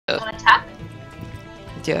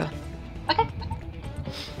Yeah. Okay.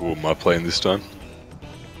 Who am I playing this time?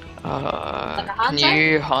 Like a Can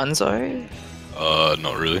Hanzo? you Hanzo?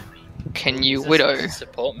 Not really. Can you He's a Widow?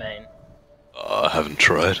 support main. I haven't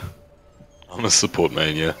tried. I'm a support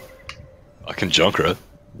main, yeah. I can Junkrat.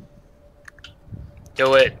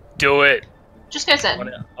 Do it. Do it. Just go I Zen.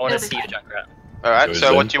 wanna It'll be see you, fine. Junkrat. Alright, Goes so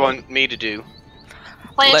in. what do you want me to do?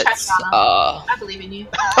 Play a Let's Trashana. I believe in you.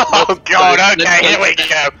 Oh god, okay, here we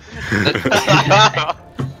go!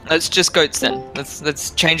 Let's just goats then.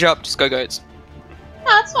 Let's change it up. Just go goats. No,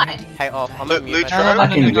 that's fine. Hey, off. I'm Look, on mute. Lutro, I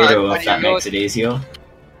can Widow when if that you- makes it easier.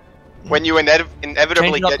 when you inevitably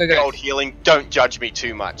Change it up, get go, go. gold healing, don't judge me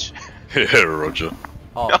too much. Yeah, Roger.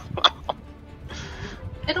 Off.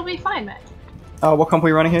 It'll be fine, Mac. What comp are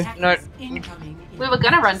we running here? No. We were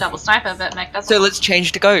gonna run double sniper, but Mac doesn't. So let's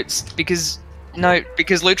change to goats because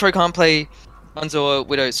Lutro can't play Hanzo or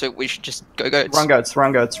Widow, so we should just go goats. Run goats,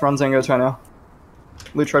 run goats, run Zen goats right now.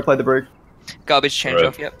 Lutro play the Brig. Garbage change Right.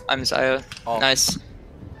 off. Yep. I'm Zaya. Off. Nice.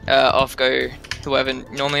 Off go to wherever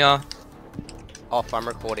normally are. Off. I'm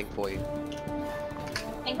recording for you.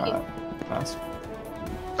 Thank you. Nice.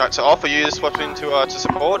 Right, so offer you swap into to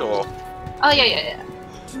support or Oh yeah.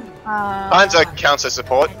 Hanzo counts as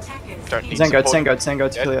support. Don't need Zen support. goats, Zen goats, Zen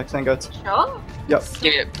goats, Yeah. clear, Zen goats. Sure. Yep.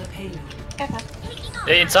 Yeah. Okay.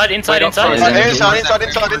 Yeah, inside. Wait up Inside. for it. Right,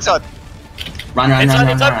 inside. Run, run, Inside. run,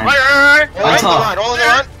 run, Inside. run. Right. All on the run, all on the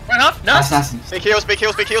run. Run up. Nice. Nice. Big heals, big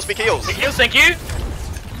heals, big heals, big heals. Big heals, thank you.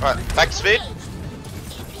 Right, back to speed.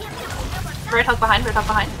 Red hug behind. Red hug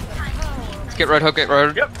behind. Get road. Get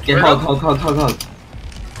road. Yep. Get Right hog, up. hog.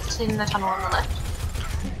 It's in the tunnel on the left.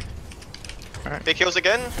 Big heals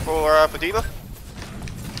again for D.Va.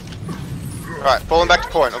 Right, falling back to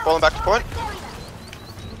point. I'm falling back to point.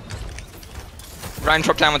 Ryan,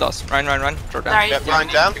 drop down with us. Ryan, drop down. Sorry. Yep, line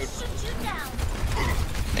down.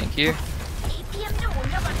 Thank you.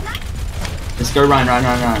 Let's go run. Run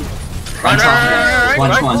Run, top. run, One,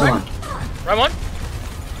 run, one, run. one. Right one.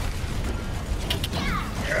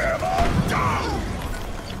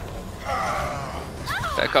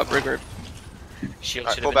 Back up, regroup. Shield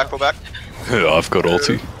Right, should fall have back, fall back. Yeah, I've got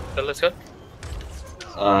ulti. been. Let's go.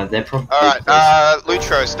 They're probably. Alright,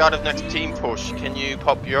 Lutro, start of next team push. Can you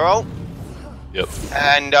pop your ult? Yep.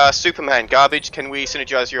 And Superman, Garbage, can we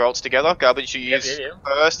synergize your ults together? Garbage you use yeah.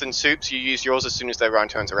 first, and Soups you use yours as soon as their round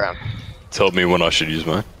turns around. Tell me when I should use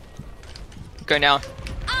mine. Go now.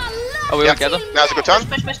 Are we all Yep. together? Now's a good time.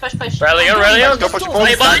 Push. Rally on. Go push your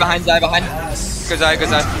Play forward. behind. Zaya behind. Go Zaya.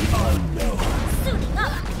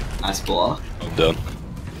 Nice block. I'm done.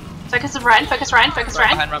 Focus Ryan. Run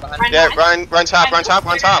behind. Yeah, run top. Run.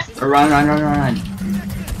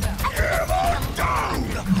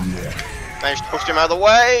 Managed to push him out of the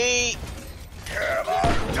way.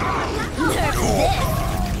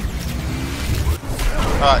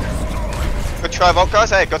 Alright. Good try, Volt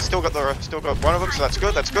guys. Hey, still got one of them, so that's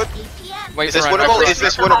good. Wait Is for this Ryan. winnable? Is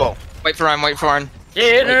this winnable? Wait for Ryan.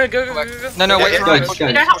 Yeah, no, go. No, Yeah, wait yeah, for go, Ryan. Go,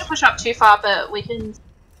 We don't have to push up too far, but we can.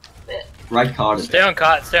 Right card. Stay on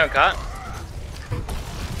cart.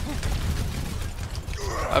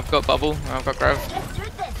 I've got bubble. I've got grab.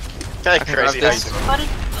 Okay, can crazy. grab How this. you doing? Buddy.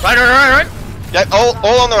 Right. Yeah,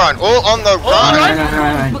 all on the run. All on the run. Run.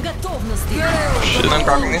 I'm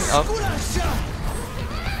grabbing this. Oh.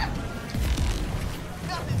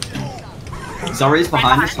 Zori's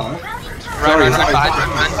behind us, huh? Ryan.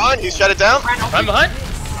 Fine, he's shut it down. Run behind.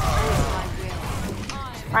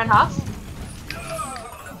 Ryan half.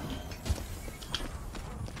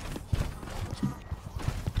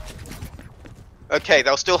 Okay,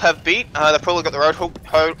 they'll still have beat. They've probably got the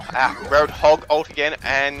Roadhog ult again,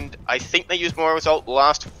 and I think they used more result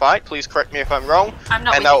last fight. Please correct me if I'm wrong. I'm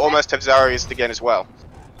not. And they'll almost have Zarya's again as well.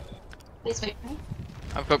 Please wait for me.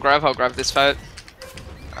 I've got grab. I'll grab this fight.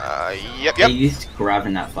 Yep. They used grab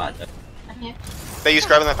in that fight though. I'm here. They used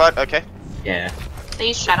grab in that fight. Okay. Yeah. They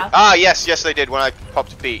use shadow. Ah, yes, they did when I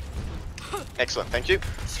popped beat. Excellent, thank you.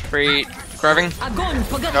 Free grabbing. Огонь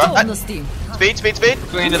по Alright, готовности. speed.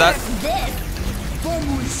 Going into that.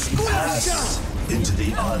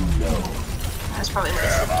 That's probably what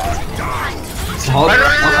Hold. Right.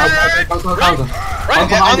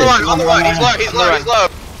 Yeah, on the run. He's low.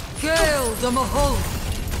 Kill the Mahol.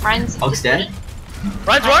 Ryan's. Hog's dead.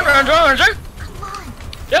 Run. Yep.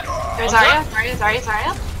 Go Zarya.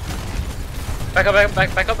 Back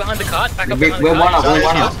up behind the cart. We're one up.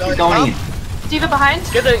 Keep going in. D.Va behind.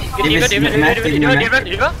 Get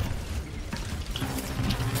D.Va.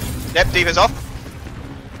 Yep, D.Va's off.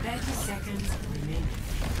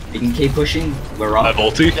 You can keep pushing. We're I have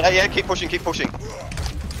up. ulti. Yeah, keep pushing.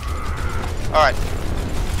 Alright.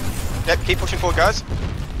 Yep, keep pushing forward, guys.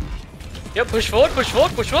 Yep, push forward, push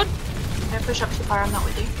forward, push forward. Yeah, push up too far, I'm not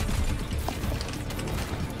with you.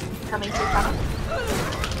 Coming too far.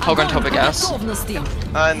 Hog on top of gas.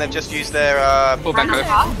 And they've just used their Pull back, Run go.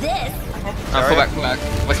 far. Pull Sorry. back, pull back.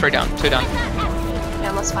 We're 3 down, 2 down.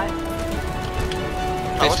 Yeah, let's fight.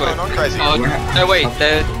 Oh, This what's way. going on, crazy? Oh, no, wait,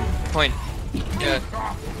 the point. Yeah.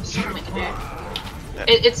 What we can do.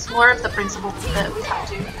 It's more of the principle that we have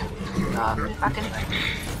to move back in.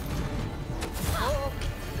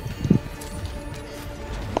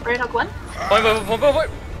 Roadhog 1. Point.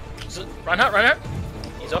 Run out.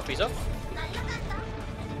 He's off.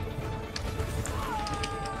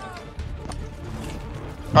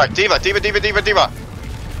 Alright, D.Va.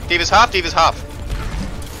 Diva's half.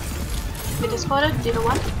 We just spotted. D.Va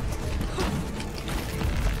 1.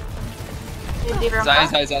 D.Va on Zaya,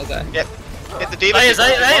 fire. Zaya. Yep. Hit the D.Va. Zarya.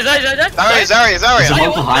 Zarya. Is the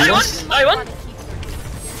Hog behind us?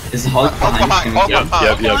 Is the Hog behind us? Hog Can we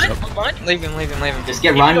behind. get Yep. Leave him. Just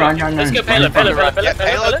get run. Let's go Payload. Yeah,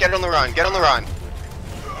 payload, get on the run.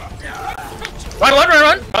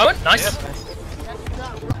 Run. Owen, nice.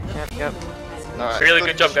 Yep. Alright, Really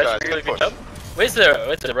good job, guys. Really good push. job. Where's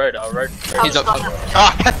the road? Oh, road. He's up.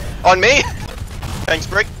 Ah, on me! Thanks,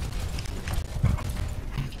 Brick.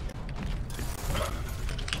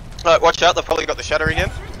 Alright, watch out, they've probably got the Shatter again.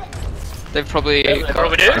 They've probably. They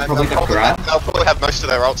probably do. And Probably got grab. they'll probably have most of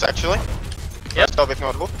their ults, actually. Yep. Most of, if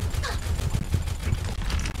not all.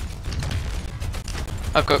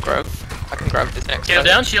 I've got grab. I can grab this next. Shield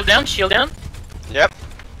guy. down. Yep.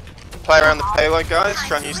 Play around the payload, guys.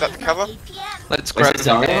 Try and use that to cover. Let's Where's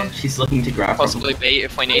grab Zarya? She's looking to grab. possibly B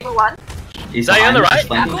if we need. D.Va 1. He's Zarya on the behind us, right. she's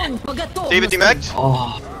flanking. D.Va demagged.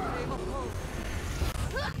 Oh,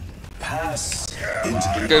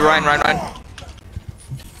 Go Ryan.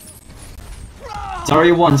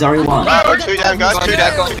 Zarya 1. Alright, 2 down, guys. 2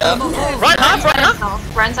 down. Right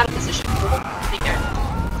half. Ryan's out of position. There you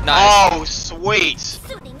go. Nice. Oh, sweet.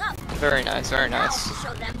 Very nice.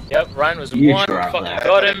 Yep, Ryan was You one. sure Fucking have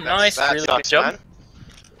got him. Nice. That Really good sucks, job. man.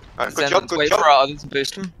 Alright, Then good job, let's good wait job. for our others to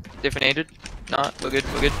boost him. If needed. Nah, we're good.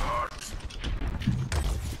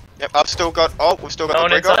 Yep, I've still got. Oh, we've still got No the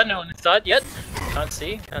one Brick inside. on. No one inside yet. Can't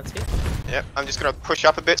see. Yep, I'm just gonna push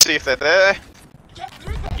up a bit, see if they're there.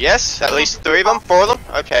 Yes, at least 3 of them, 4 of them.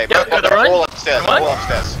 Okay, Yep, but they're right. all upstairs. Come on. All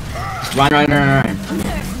upstairs. Run.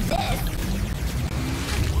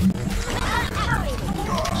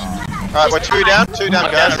 Alright, we're 2 down,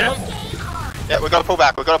 guys. Down. Yeah, we gotta pull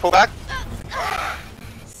back.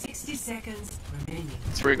 60 seconds remaining.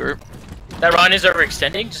 Let's regroup. That Ryan is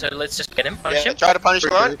overextending, so let's just get him. Punish Yeah, him. try to punish the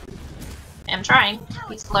line. I'm trying.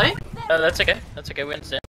 He's low. That's okay. We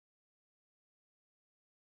understand.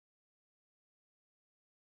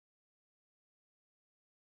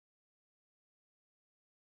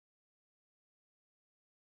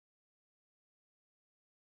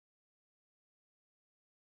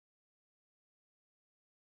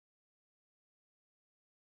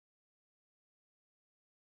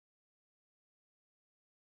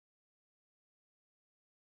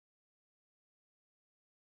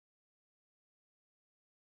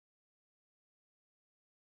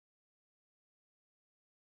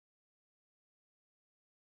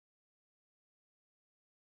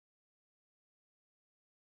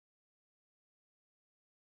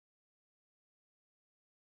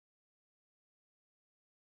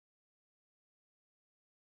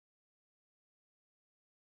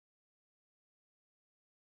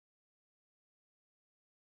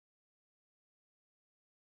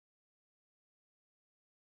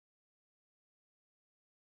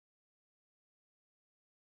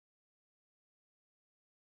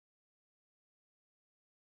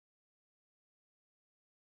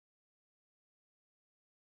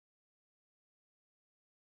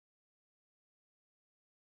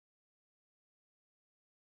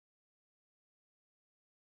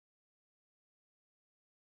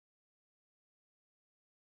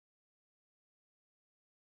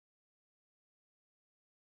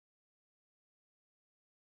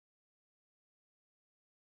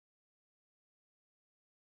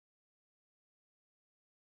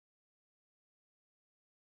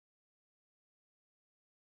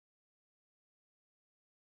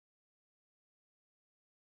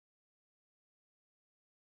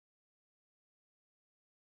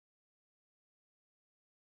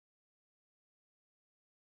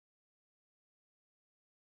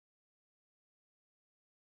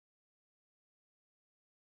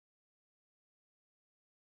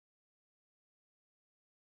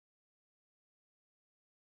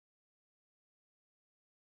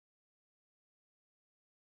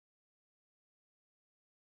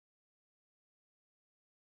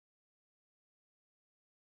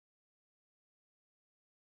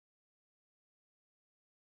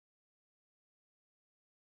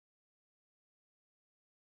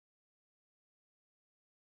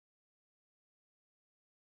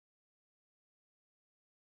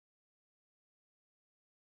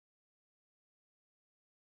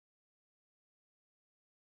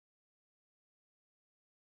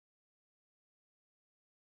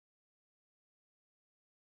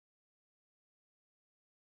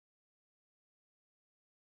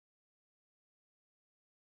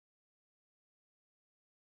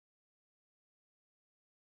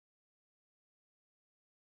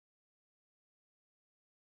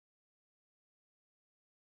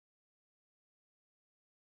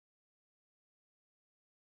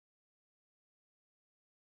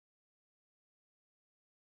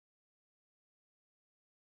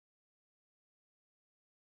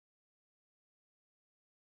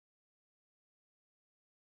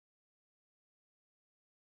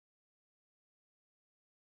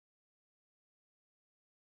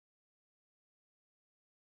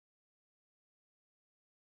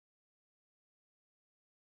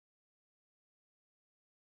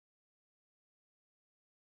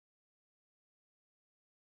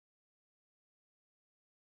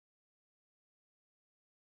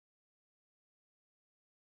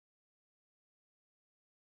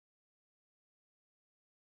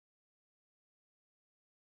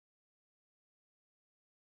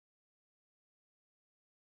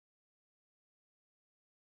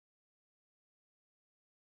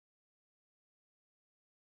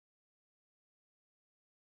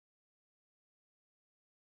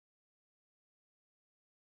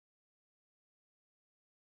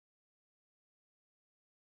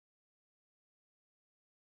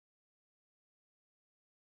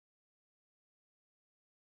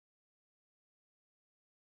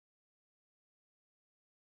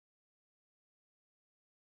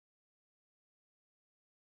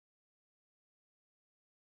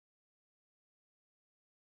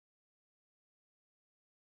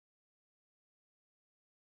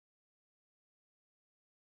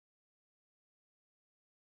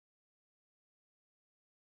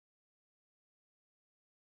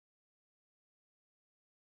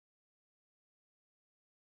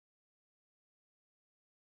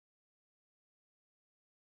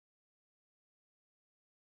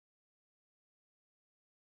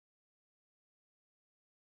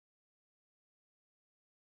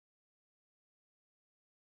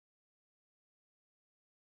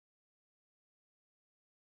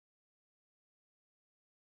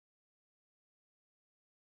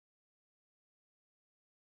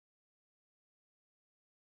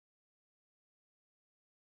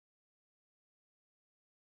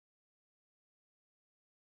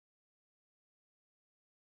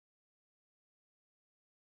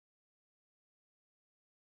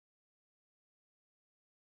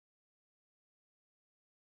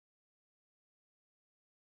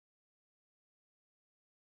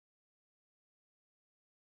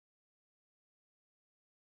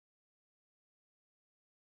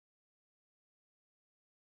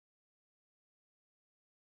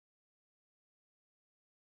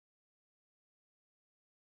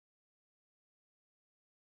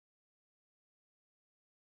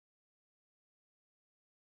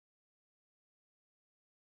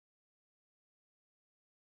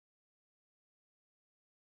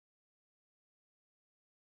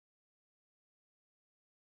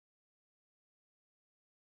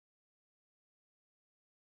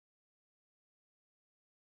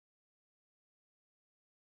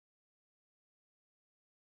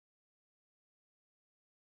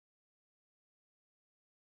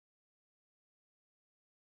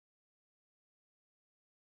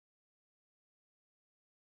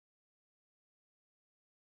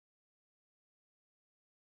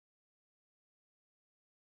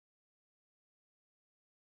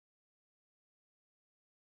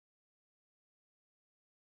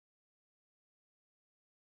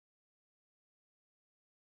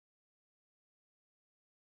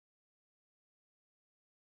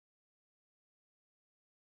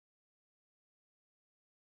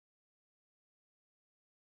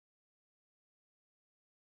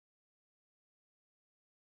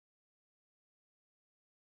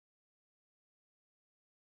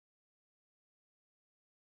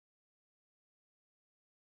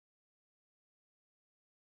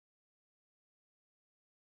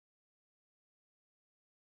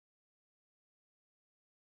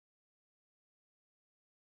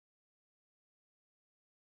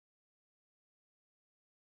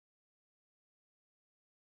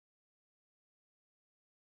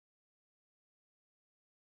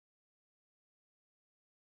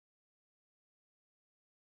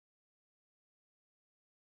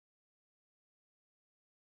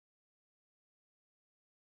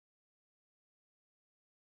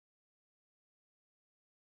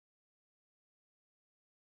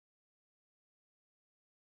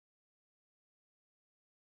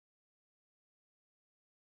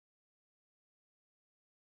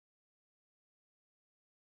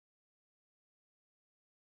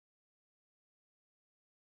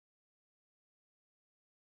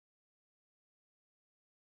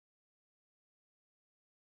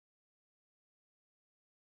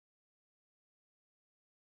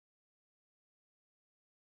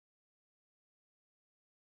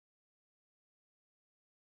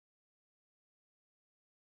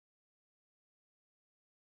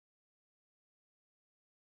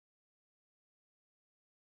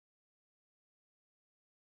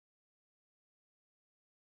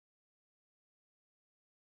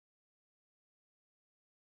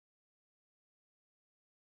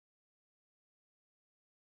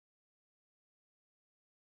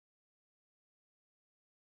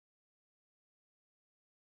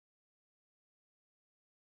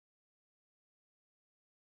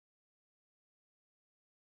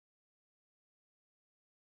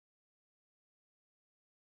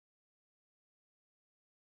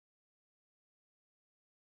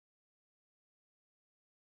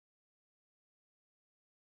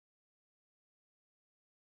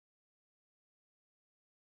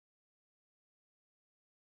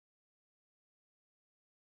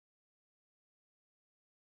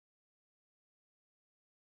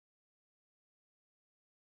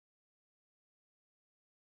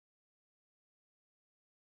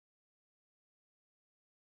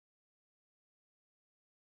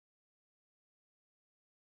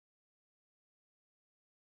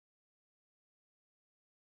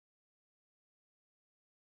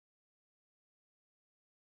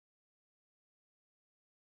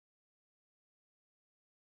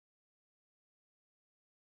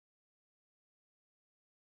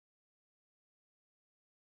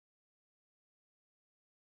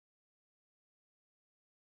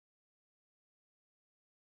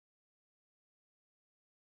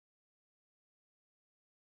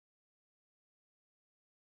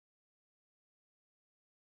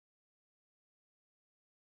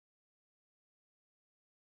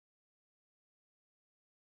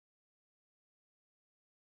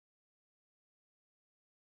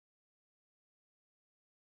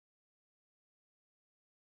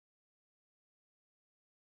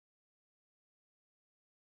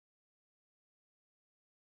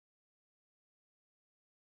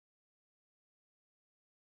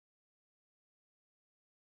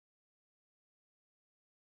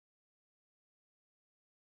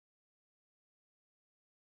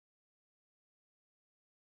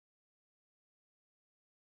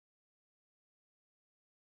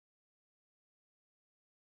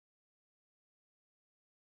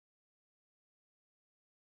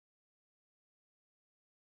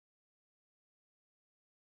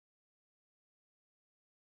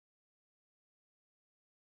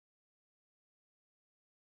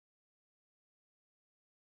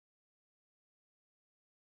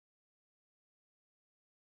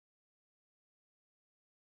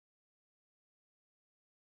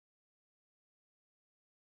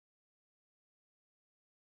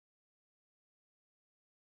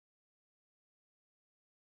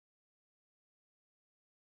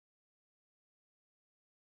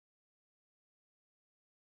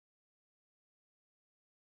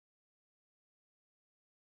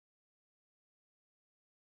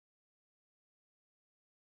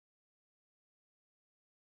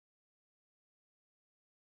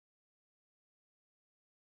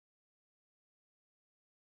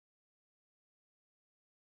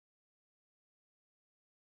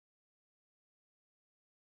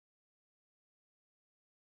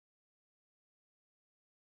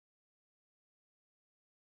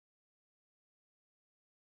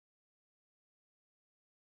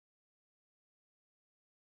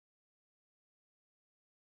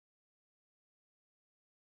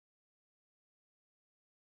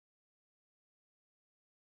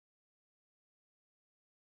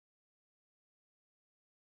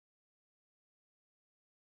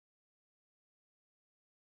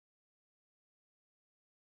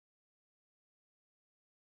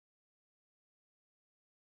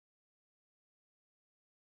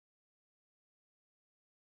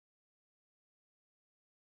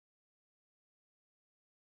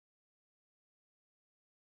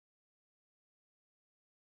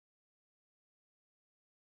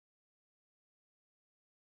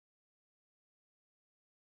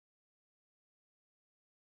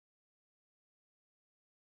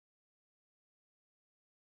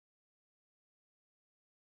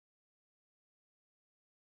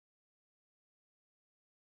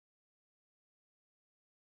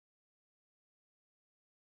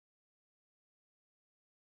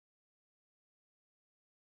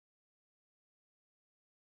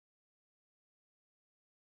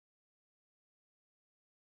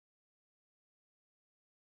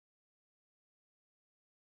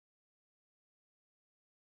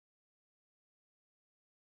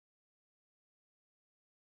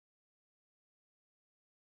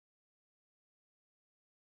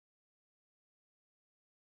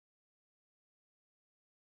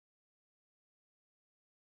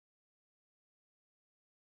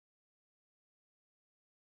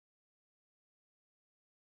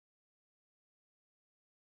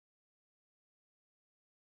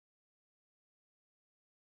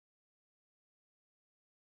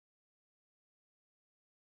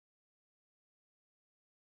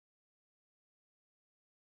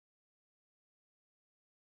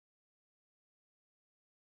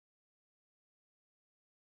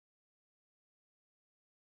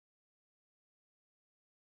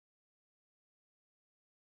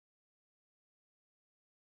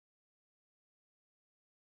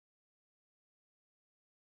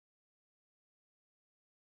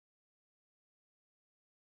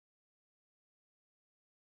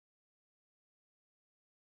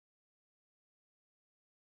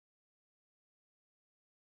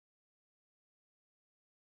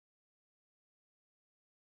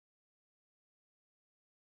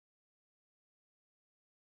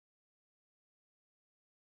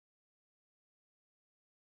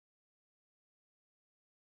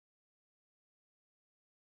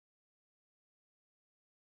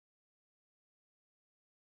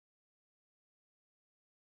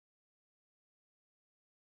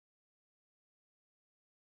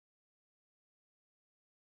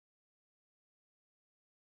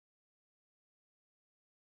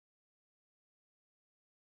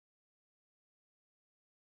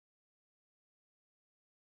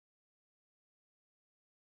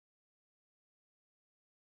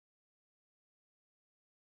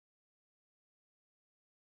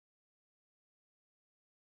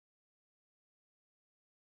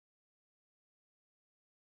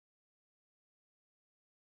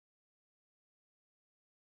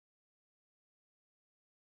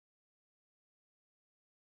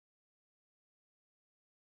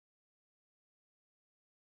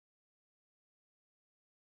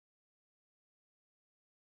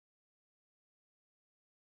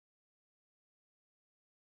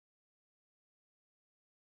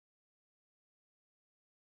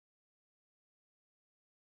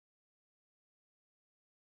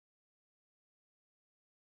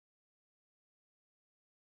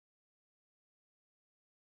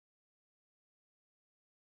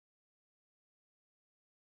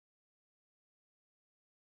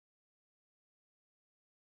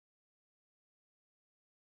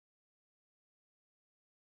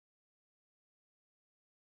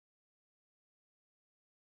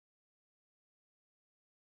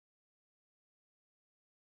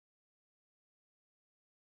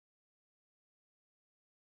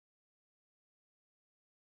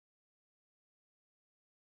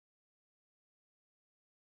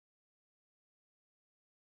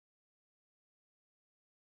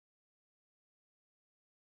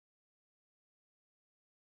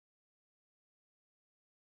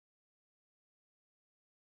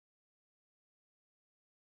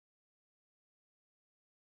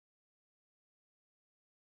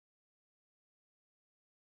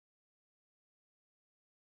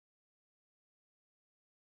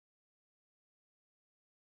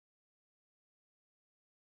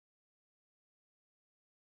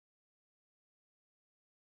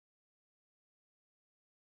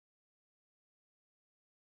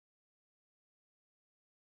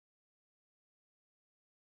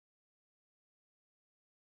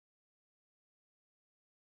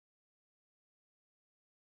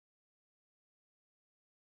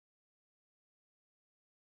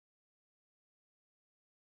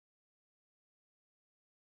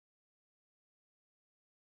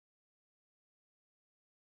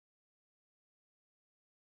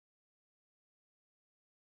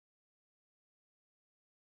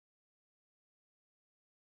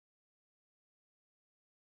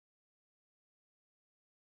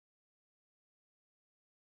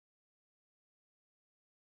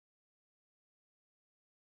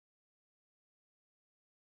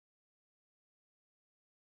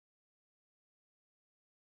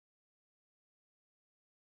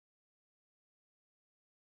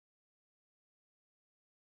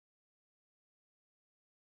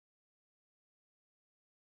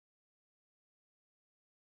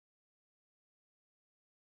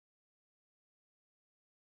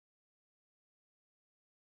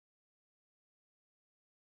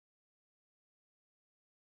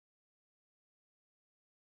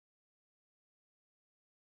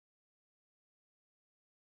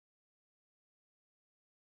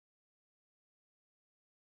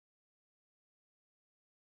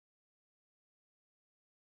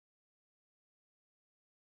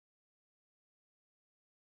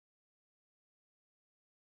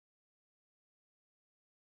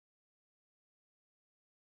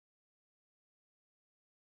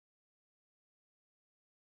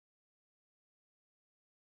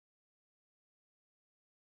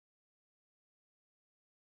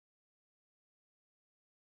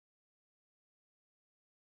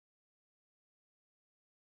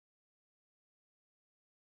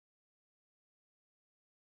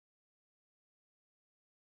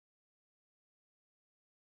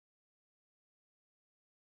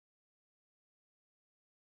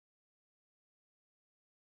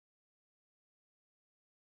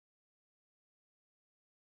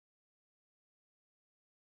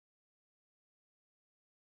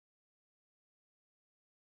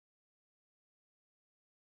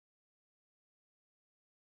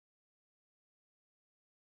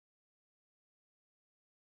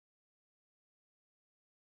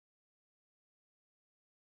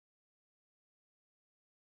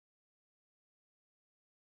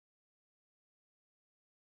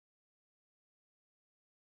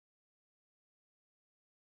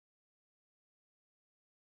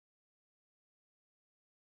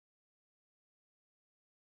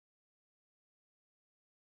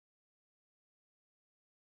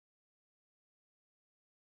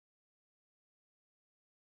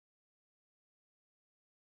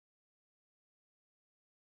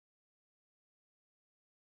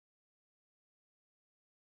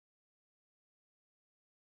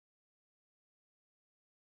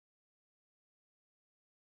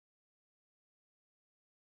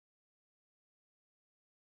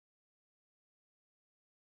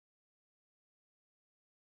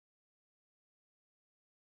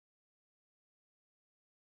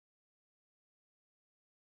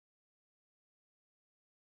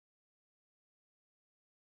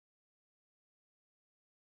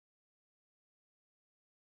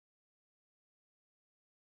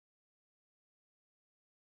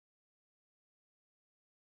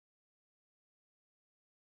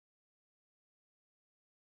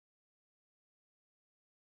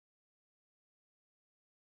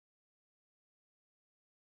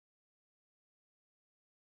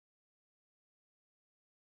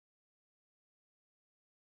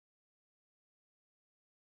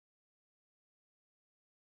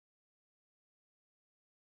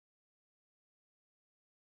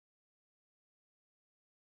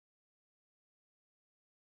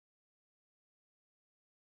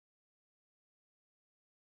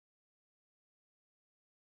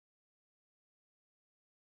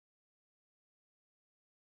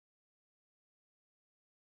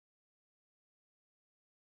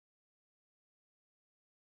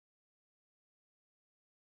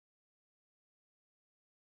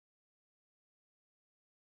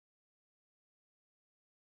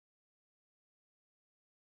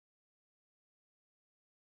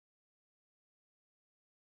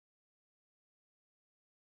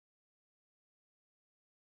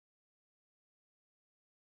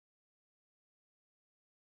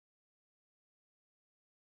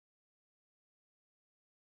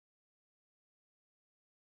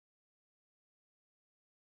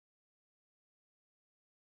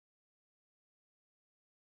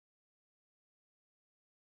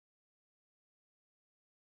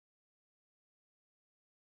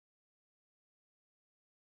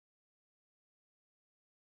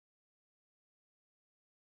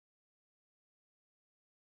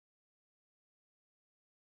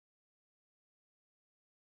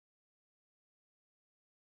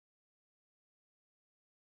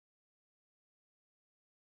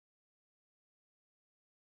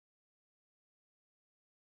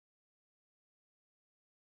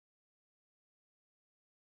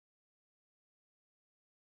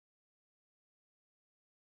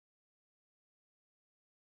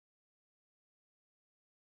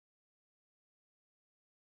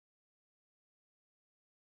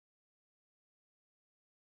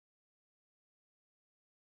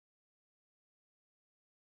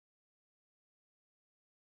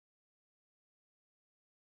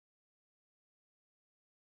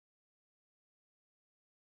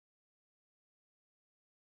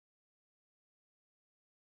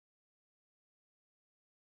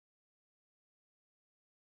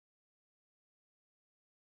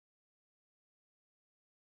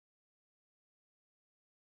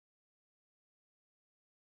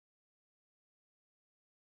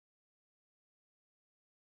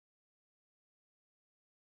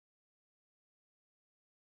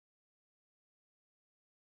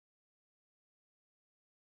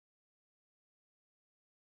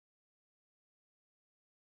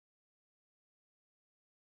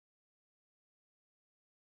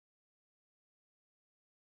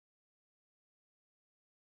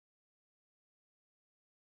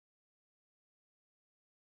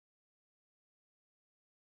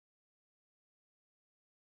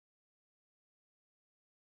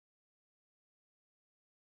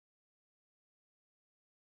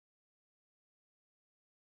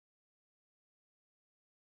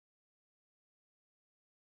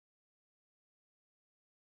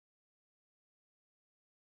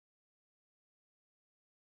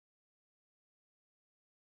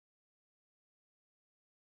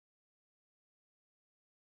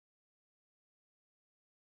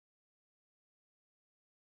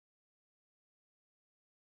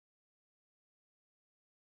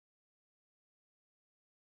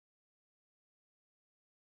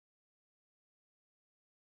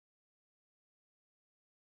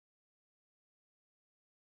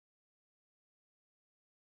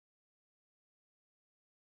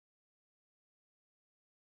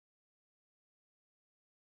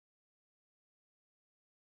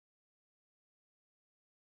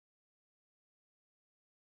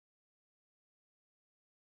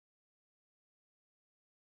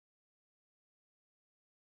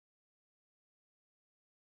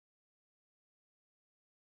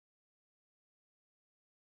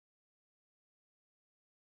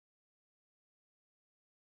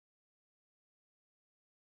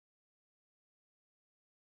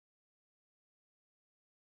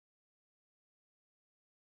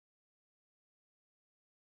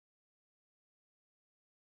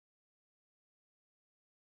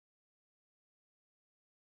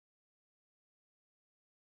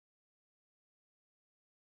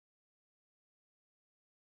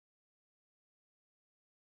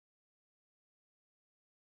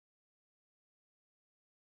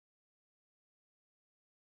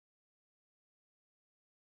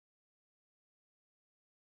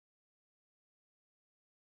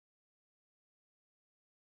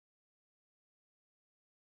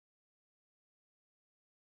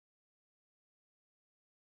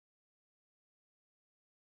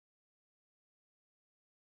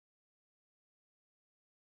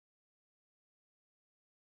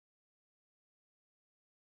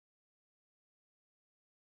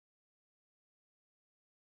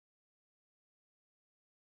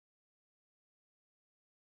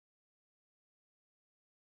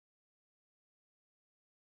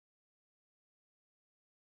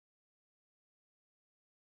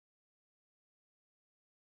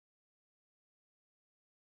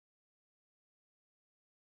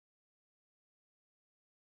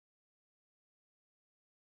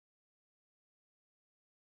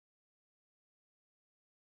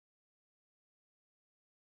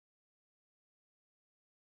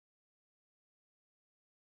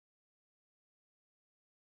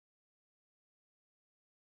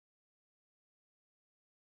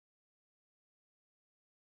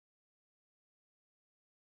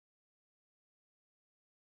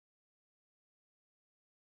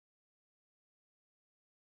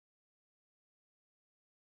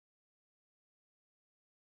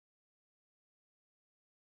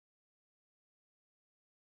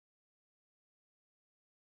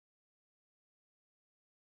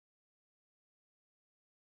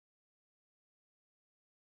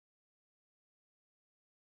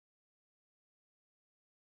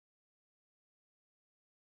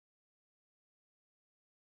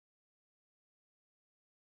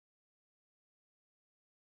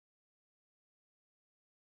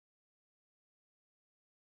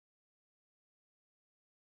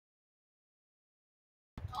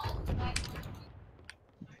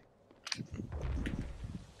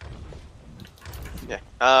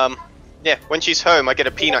 Yeah, when she's home, I get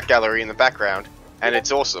a peanut gallery in the background, and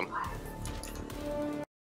it's awesome.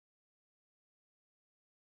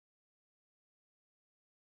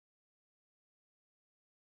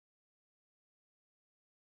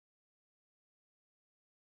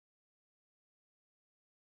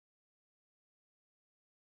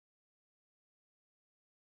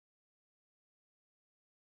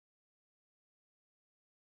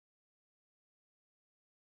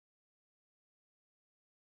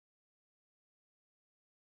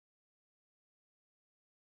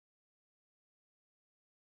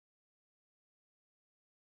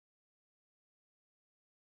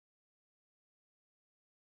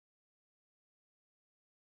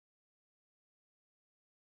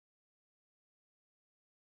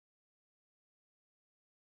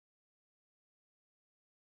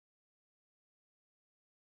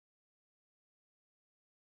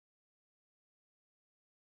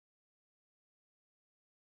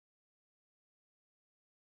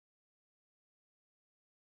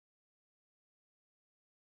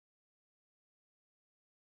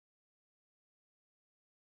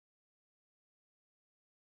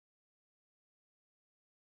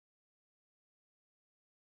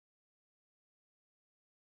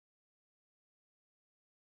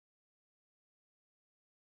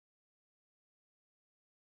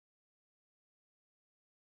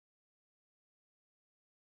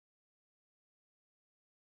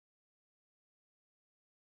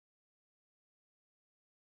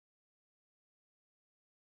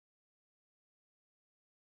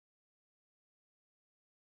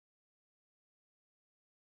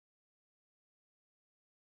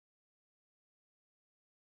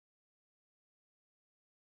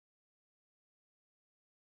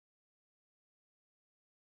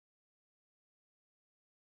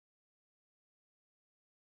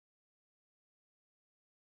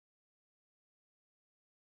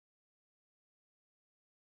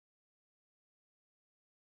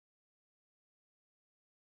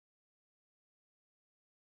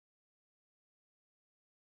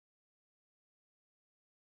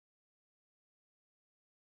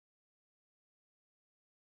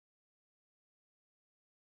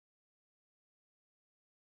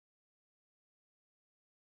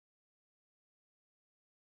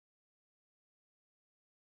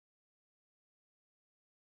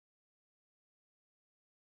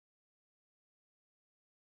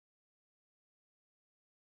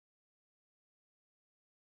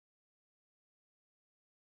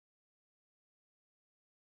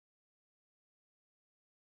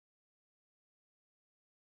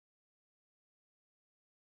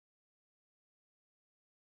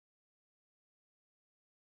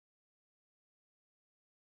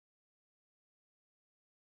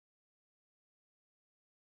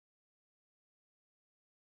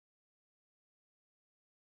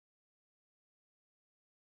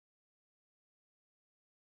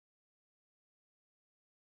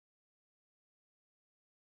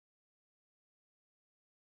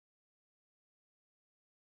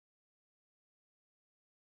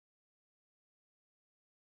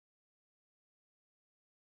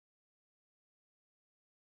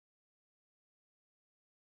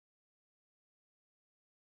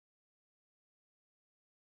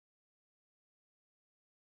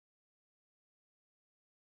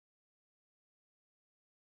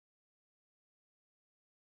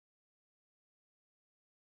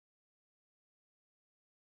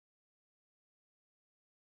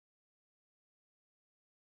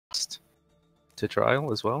 To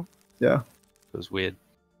trial as well. Yeah. It was weird.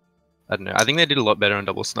 I don't know. I think they did a lot better on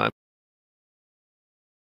double snipe.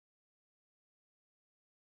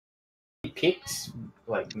 He picks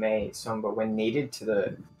like May Sombra when needed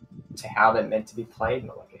to how they're meant to be played,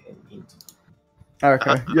 not like an int.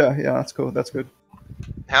 Okay. Yeah. That's cool. That's good.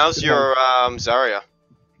 How's your Zarya?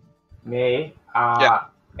 Me, Yeah.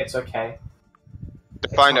 it's okay.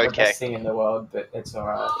 Define it's not the okay. best thing in the world, but it's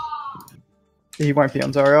alright. He won't be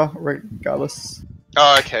on Zarya regardless.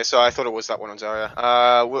 Oh, okay. So I thought it was that one on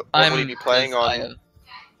Zarya. What would he be playing on?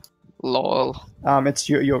 Lol. It's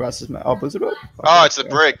your guys' map. Oh, Blizzard World? Oh, it's the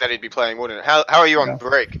Brig that he'd be playing, wouldn't it? How are you on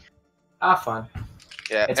Brig? Fine.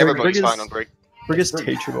 Yeah, It's everybody's Brig fine on Brig. Brig is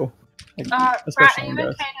teachable. Like, Rat, especially are you on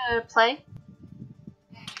guys. okay to play?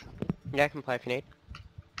 Yeah, I can play if you need.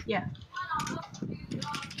 Yeah.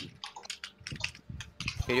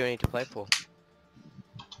 Who do you need to play for?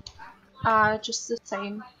 Just the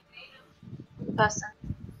same person.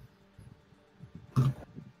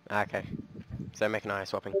 Okay. So make an eye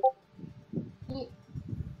swapping.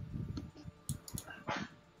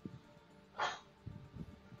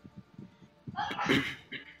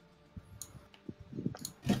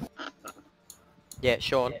 Yeah. Yeah,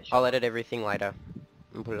 Sean, I'll edit everything later.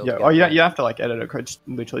 And put it all Yeah. together. Oh, you have to like edit it. Just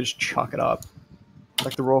literally just chuck it up.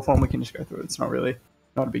 Like the raw form, we can just go through it. It's not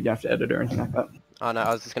a big you have to edit or anything like that. Oh no,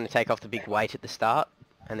 I was just going to take off the big weight at the start,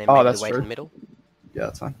 and then Oh, maybe that's the weight in true. the middle. Yeah,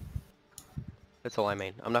 that's fine. That's all I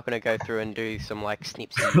mean. I'm not going to go through and do some like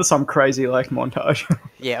snipsy. Some crazy like montage.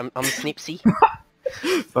 Yeah, I'm snipsy.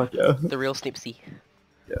 Fuck yeah. The real snipsy.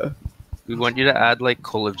 Yeah. We want you to add like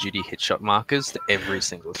Call of Duty headshot markers to every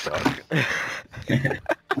single shot.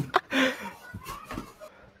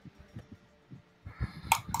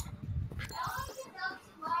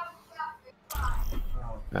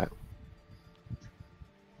 Right.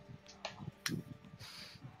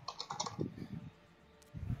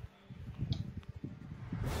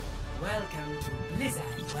 Welcome to Blizzard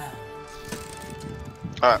World.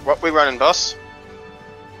 Alright, what we running, boss?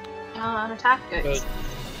 Attack goats.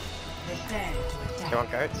 Prepare to Do attack. you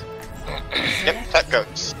want goats? Yep, attack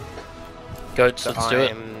goats. Goats, So let's do I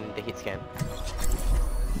it. am the hit scan.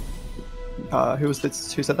 Who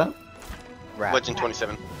said that? Rat. Legend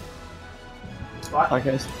 27. Spot.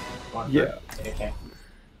 Okay. One Yeah. for AK.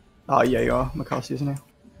 Oh yeah, you are. Makasi, isn't he?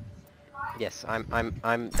 Yes, I'm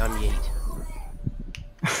Yeet.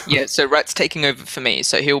 Yeah, so Rat's taking over for me,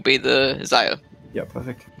 so he'll be the Zaya. Yeah,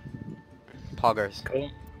 perfect. Poggers. Cool.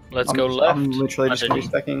 Let's I'm go just- left. I'm literally just underneath.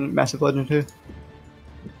 respecting Massive Legend too.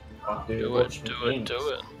 Oh, dude, Do watch it, me do it, ink. do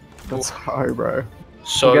it. Let's go, bro.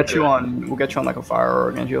 So We'll get you good. on. We'll get you on like a fire or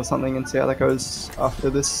a Genji or something, and see how that goes after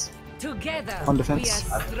this. Together, On we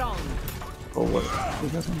defense. are strong. Or what?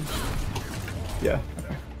 What goes on? Yeah.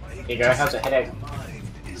 Okay. Here you go, how's a headache?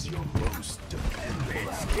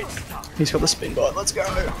 He's got the spin bot. Let's go.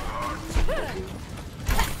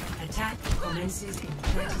 Attack commences in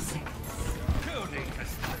 30 seconds.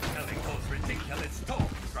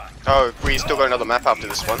 Oh, we still got another map after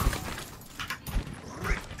this one.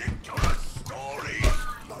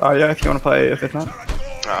 Oh yeah, if you want to play a fifth map.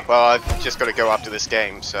 Well, I've just got to go after this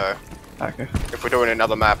game, so Okay. if we're doing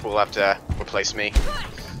another map, we'll have to replace me.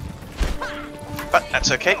 But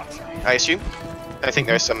that's okay, I assume. I think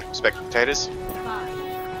there's some spectators. 5,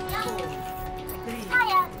 4,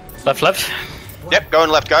 3, Left, left. Yep, going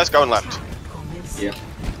left, guys, going left. commence. Yep.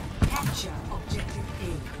 Capture objective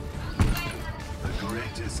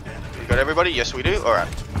A. We got everybody? Yes, we do. Alright.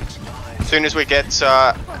 As soon as we get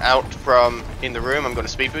out from in the room, I'm going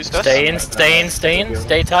to speed boost us. Stay in, stay in, stay in.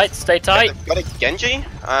 Stay tight, stay tight. Got a Genji,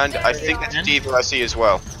 and I think that's D.Va I see as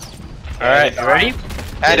well. Alright, you ready?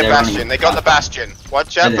 And a they're Bastion. running. They got the Bastion.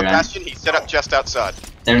 Watch out Yeah, for they're Bastion. He's set up just outside.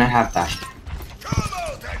 They're not half bashed.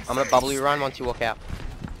 I'm gonna bubble you, Ryan, once you walk out.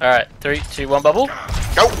 Alright, 3, 2, 1, bubble.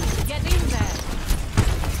 Go! Get in there.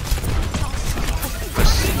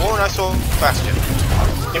 Oh, and I saw Bastion.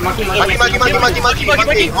 Hey, monkey, Monkey, monkey, monkey, monkey, monkey,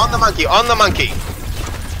 monkey. On the monkey, on the monkey.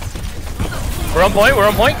 We're on point, we're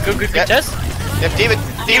on point. Good, good, good Yep. test. Yep, D.Va.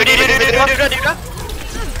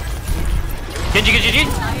 Genji, Genji, Genji.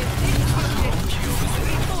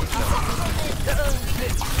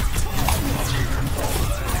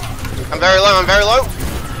 I'm very low, I'm very low.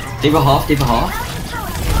 D.Va half, D.Va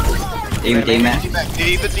half. D.Va D-Mac.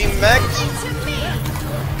 D.Va D-Magged.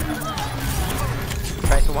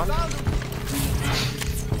 Tracer 1.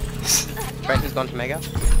 Tracer's gone to Mega.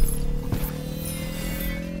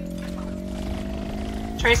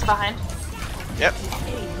 Tracer behind. Yep.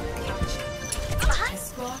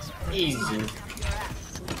 Easy.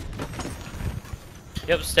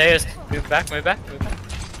 Yep, stay. Move back, move back, move back.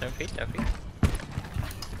 Don't feed, don't feed.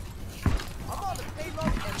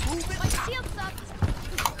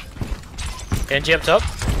 Genji up top.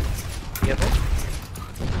 Careful.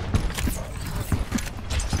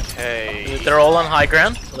 Okay. They're all on high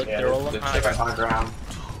ground. Look, Yeah, they're all on they're high ground. high ground.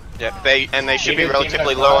 Yep, they should be D.Va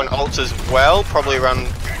relatively D-Mac low on ults as well. Probably around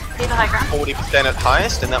D.Va high ground. 40% at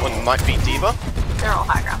highest, and that one might be D.Va. They're all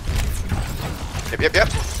high ground. Yep.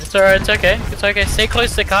 It's alright, it's okay. It's okay. Stay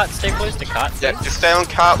close to cart, stay close to cart. Yep, just stay on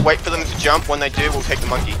cart, wait for them to jump. When they do, we'll take the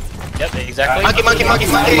monkey. Yep, exactly. Monkey, monkey, monkey,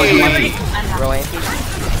 monkey! I'm down. Roll anti.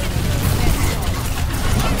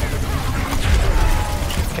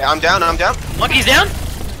 Okay, I'm down, I'm down. Monkey's down!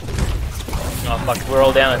 Oh fuck, we're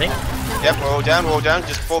all down I think. Yep, we're all down,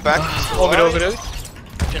 just fall back. All good, all good, all good.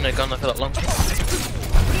 Shouldn't have gone for that long.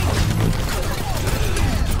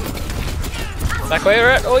 Back away,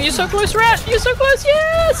 Rat. Oh, you're so close, Rat! You're so close,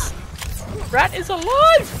 yes! Rat is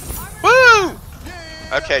alive! Woo!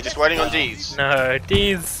 Okay, just waiting on D's. No,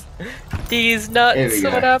 D's Here nuts. we go.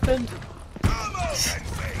 What happened?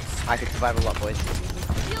 I could survive a lot, boys.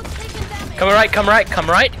 Come right, come right, come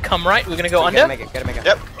right, come right. We're gonna go Go under. Mega, go to Mega.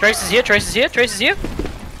 Yep, Trace is here, Trace is here, Trace is here.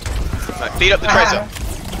 right, beat up the Tracer.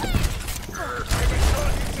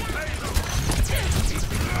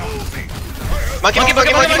 Monkey, monkey,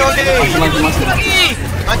 monkey, monkey, monkey!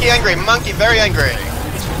 Monkey angry, monkey very angry.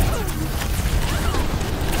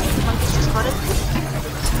 Monkey's just spotted.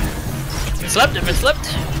 Slept, if it slept.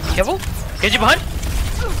 Careful. Genji behind.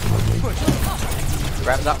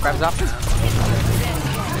 Grabs up, grabs up.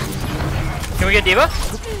 Can we get D.Va?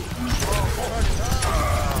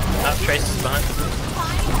 Trace is behind.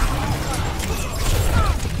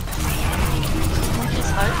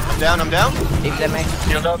 I'm down, I'm down. Leave them, mate.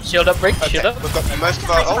 Shield up, break, shield up. We've got most of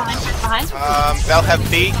our Trace ults. behind. They'll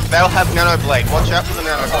have B, they'll have Nano Blade. Watch out for the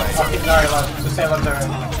Nano Blade. Just say left there.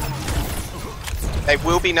 They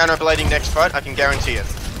will be Nano Blading next fight, I can guarantee it.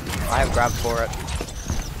 I have grab for it.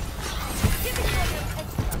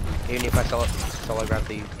 Even if I solo grab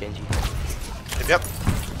the Genji. Yep.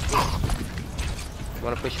 You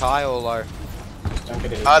wanna push high or low?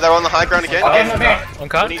 They're on the high ground again. Oh, they have no mech. On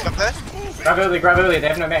card. He's up there. Grab early, they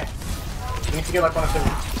have no mech. You need to get like 1 or 2.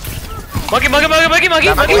 Monkey, monkey, monkey, monkey, monkey,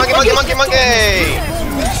 Monkey, monkey, monkey, monkey, monkey!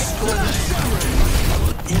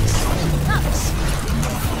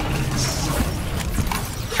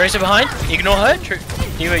 Tracer behind. Ignore her.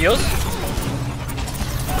 D.Va yours.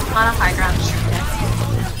 On a high ground.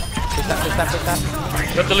 Push that.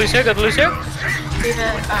 Got the Lucio, D.Va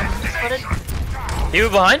spotted. D.Va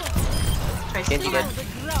behind. Trace Genji behind.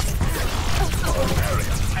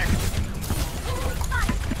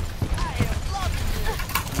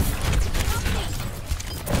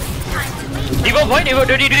 D.Va point, D.Va,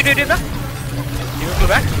 do that. D.Va go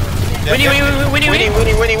back. Winnie.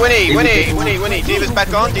 D.Va's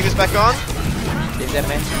back on. Leave them,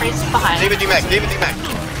 mate. Trace behind. D.Va D-Mac.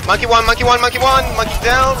 Monkey one, monkey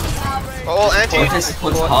down. All anti.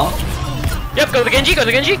 What's half? Yep, go to Genji.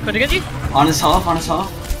 On his half.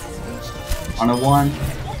 On a 1.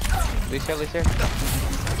 Lucio.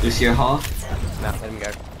 Lucio half. No, let him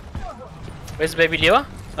go. Where's the baby D.Va?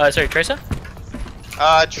 Sorry, Tracer.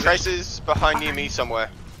 Tracer's behind near me somewhere.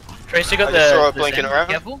 Tracer got I just saw her the blinking Zen. around.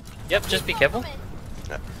 Careful. Yep, just be careful.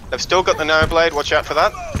 They've still got the Nano Blade, watch out for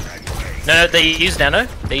that. No, they use Nano.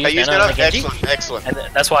 They use Nano on the Genji. Excellent. And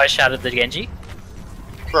that's why I shouted the Genji.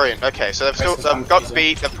 Brilliant, okay, so they've still got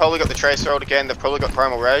beat, they've probably got the Tracer ult again, they've probably got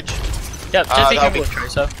Primal Rage. Yep, just be they'll careful with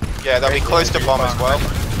Tracer. Yeah, they'll be close to bomb as well.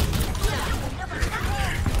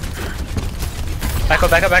 Back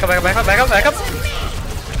up.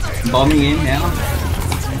 Bombing in now.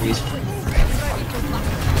 He's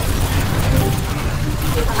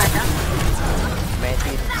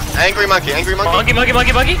Angry monkey. Monkey,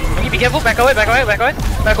 be careful, back away. Cut off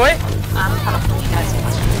from you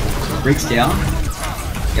guys. Rick's down.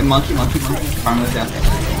 Get monkey. Primal's out there.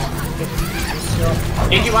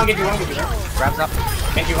 Genji 1. Grabs up.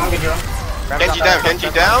 Genji 1. Genji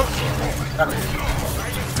down.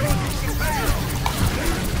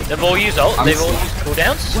 They've all used ult, they've all used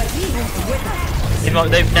cooldowns.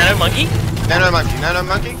 They've Nano Monkey. Nano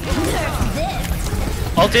monkey.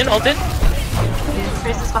 Ult in.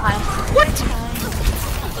 Trace is behind. What?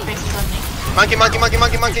 Trace is on me. Monkey.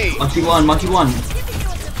 Monkey 1.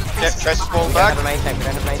 Yep, Tracer's falling We don't back. have a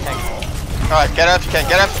main tank. Alright, get out if you can,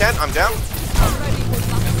 I'm down.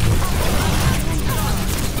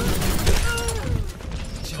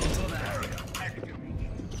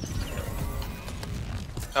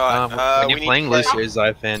 Alright, when we you're need playing to play- Lucio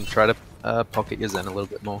Zyphan, try to pocket your Zen a little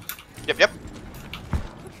bit more. Yep.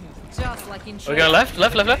 Just like in We're going left.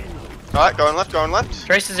 Alright, going left.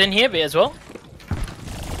 Tracer's in here as well.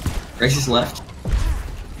 Grace is left.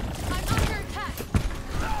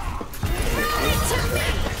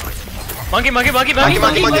 Monkey. Monkey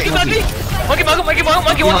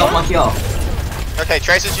off. Okay,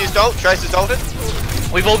 Tracer's used ult, Tracer's ulted.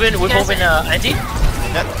 We've all been anti.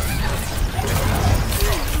 Yep.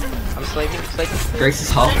 I'm sleeping. Grace is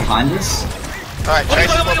half behind us. Alright,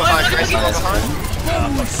 Tracer's well behind.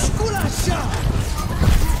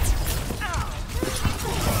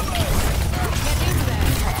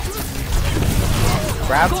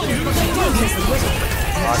 Grab.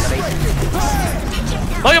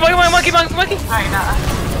 Monkey. Alright,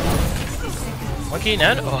 Monkey,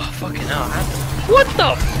 Nano. Oh, fucking hell. What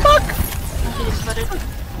the fuck? Monkey is spotted.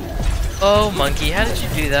 Oh, Monkey, how did you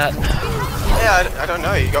do that? Yeah, I don't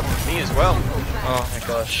know, you got me as well. Oh my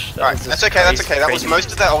gosh. Alright, that's okay. That was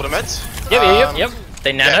most of their ultimates. Yep.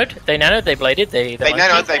 They nanoed, they bladed, they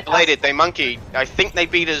nanoed, they bladed, they monkeyed. I think they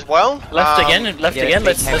beat as well. Left again. Let's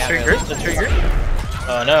regroup.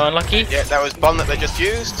 Oh no, unlucky. Yeah, that was bomb that they just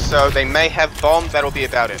used, so they may have bomb, that'll be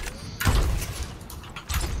about it.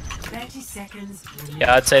 30 seconds.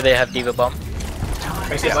 Yeah, I'd say they have D.Va bomb.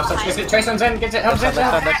 Trace on Zen, get it, help Zen.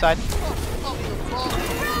 Left side.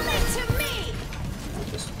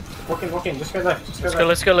 Walk in, just go left.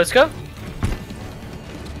 Let's go.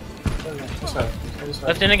 This way.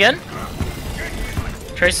 Left in again.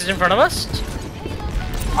 Trace is in front of us.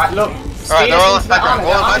 Alright, look. Alright, they're all in the background.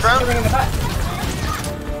 All in the background.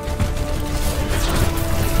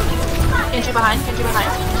 Genji behind, Genji behind.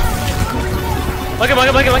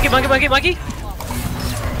 Monkey.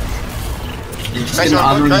 Tracer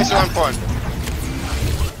on point.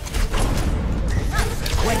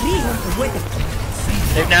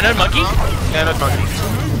 They've nanoed monkey. Nanoed monkey.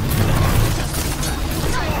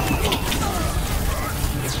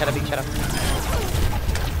 Big shadow.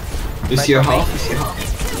 Lucio half.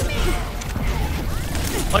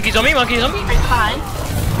 Monkey's on me. Trace behind.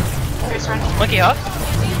 Trace running. Monkey half.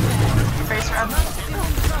 Trace running.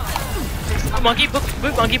 Monkey, book,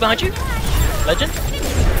 monkey behind you. Legend.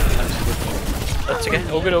 That's okay.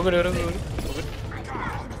 All good.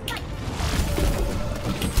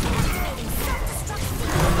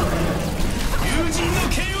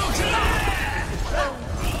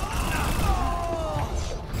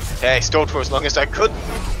 Okay, stalled for as long as I could.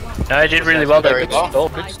 No, I did really well there. Very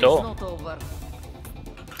Good stall.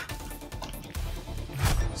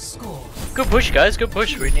 Good push, guys. Good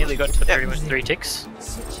push. We nearly got to pretty much 3 ticks.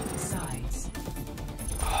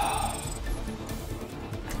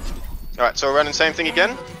 Alright, so we're running same thing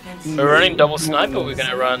again? We're running double snipe, or we're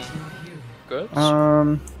gonna run good? I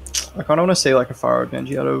kind of want to see like a Pharah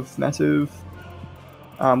Genji out of Massive.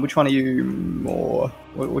 Which one are you more?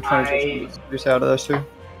 Which one is you out of those two?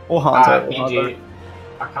 Or Hanzo? Genji.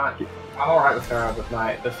 I can't. I'm alright with Pharah, but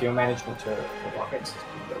the field management to the rockets is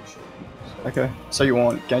pretty shit. So. Okay, so you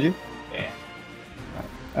want Genji?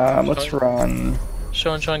 Yeah. Let's run.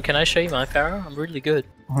 Sean, can I show you my Pharah? I'm really good.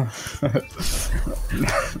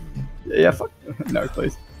 Yeah, fuck. No,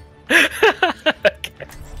 please. Okay.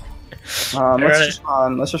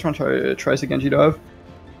 Let's just run Tracer Genji dive.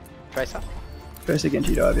 Tracer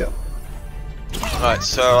Genji dive, yeah. Alright,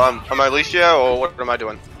 so am I Lucio or what am I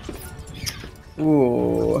doing?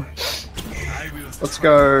 Ooh. Let's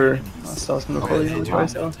go. Star's gonna call you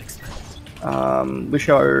Tracer.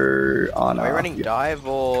 Lucio, Ana. Are we running dive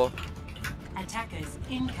or? Attackers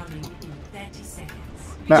incoming in 30 seconds.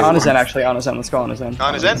 No, Ana Zen actually. Ana Zen. Let's go Ana Zen.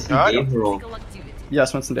 Ana Zen? Alright.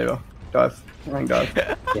 Yes, Winston Diva. Dive. Running dive.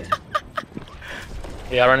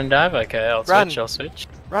 Yeah, run and dive? Okay, I'll switch.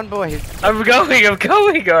 Run, boys. I'm going,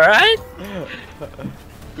 alright?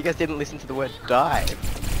 You guys didn't listen to the word dive.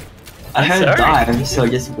 I heard dive, so I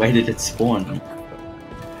just waited at spawn.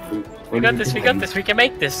 We got this, we can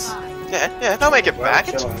make this. Yeah, they'll make it back,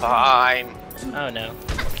 it's fine. Oh no.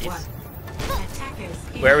 Jeez.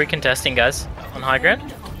 Where are we contesting, guys? On high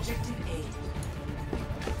ground?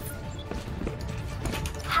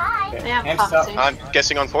 I'm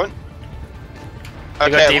guessing on point. They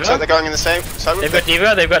got Okay, Diva? looks like they're going in the same side. They've got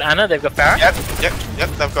Diva, they've got Ana, they've got Pharah. Yep.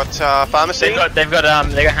 They've got Pharmacy. They've got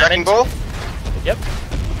Wrecking Wrecking Ball. Yep.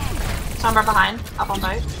 Sombra behind, up on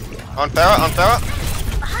boat. On Pharah. I'm down.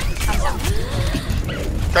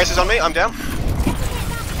 Tracer's on me, I'm down.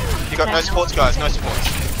 You got no supports, guys, no supports.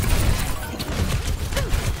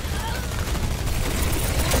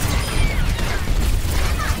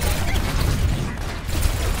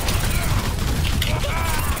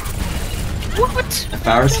 What?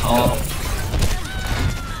 Pharah's half.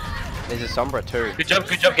 There's a Sombra too. Good job,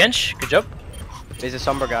 Gensh. Good job. There's a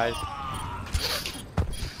Sombra, guys.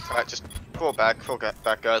 Alright, just fall back,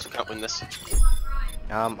 guys, we can't win this.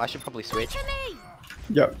 I should probably switch.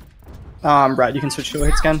 Yep. Brad, you can switch to a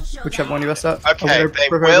hit scan, whichever one you best at. Okay, they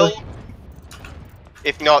will.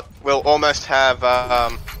 If not, we'll almost have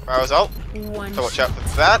Pharah's ult, so watch out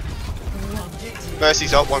for that.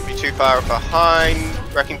 Mercy's ult won't be too far behind.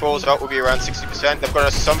 Wrecking Ball's ult will be around 60%. They've got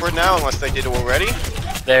a Sombra now, unless they did it already.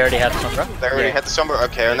 They already had Sombra. They already had the Sombra?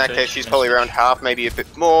 Okay, in that case she's probably around half, maybe a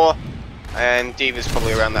bit more. And Diva's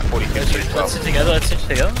probably around that 40-50 as well. Let's sit together,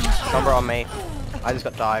 Sombra on me. I just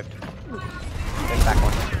got dived. Then back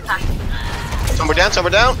one. Sombra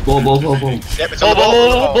down. Ball. Yep, it's on the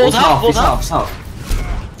ball. Ball's half.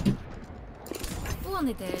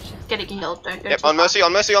 Get it healed, don't go Yep, too on far.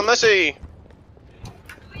 Mercy.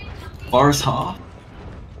 Pharah's half.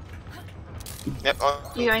 Yep,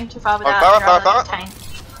 You're going too far with On that. Pharah.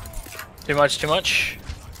 Too much.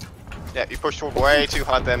 Yeah, you pushed way too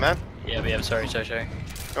hard there, man. Yeah, sorry.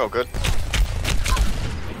 Oh, good.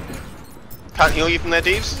 Can't heal you from there,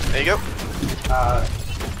 Deeves. There you go.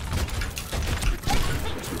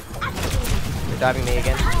 They're diving me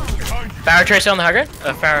again. Pharah Tracer on the high ground.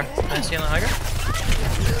 Pharah Tracer on the high ground.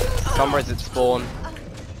 Sombra's at spawn.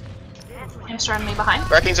 Hamster on me behind.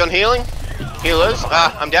 Wrecking's on healing. Healers.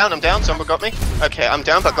 I'm down. Sombra got me. Okay, I'm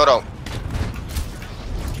down, but got ult.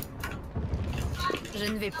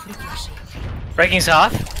 Wrecking's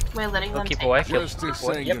half. We're letting them Keep take away. it. Keep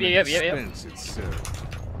away. Yep.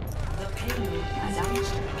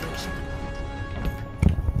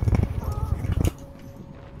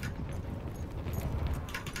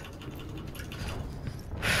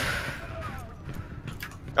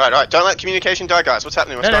 Alright, don't let communication die, guys. What's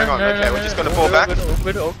happening? What's going on? Okay, we're just gonna fall back.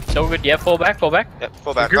 So good. Yeah, fall back. Yep,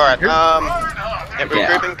 fall back. Alright, yep,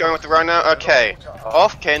 regrouping, going with the run now. Okay.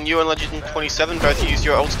 Off, can you and Legend 27 both use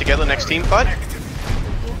your ults together next team fight?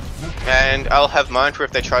 And I'll have mine for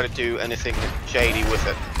if they try to do anything shady with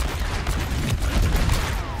it.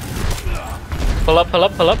 Pull up. Yeah,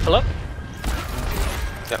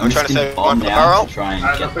 I'm trying to save one for the barrel.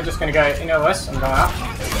 Look, we're just gonna go in OS and go out.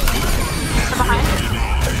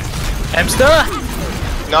 Hamster!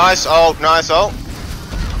 Nice ult, nice ult.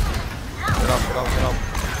 Get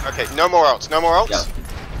off. Okay, no more ults. Yep.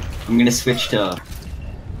 I'm gonna switch to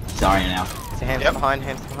Zarya now. So hands behind.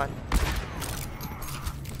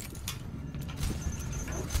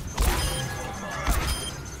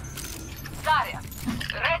 Zarya,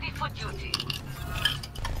 ready for duty.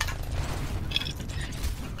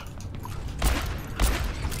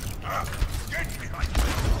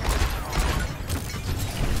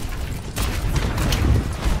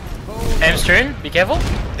 Hamster in, be careful.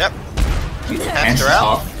 Yep. Hamster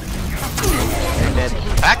out.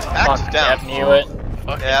 Act down. Yep, knew it.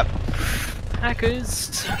 Yep.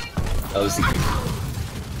 Hackers.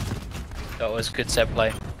 That was good set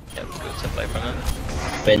play. Yep, good set play from it.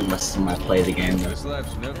 Been less than I play the game.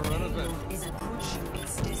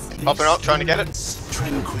 Popping up, trying to get it.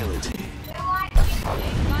 Tranquility.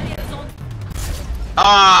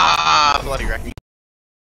 Ah, bloody wreck.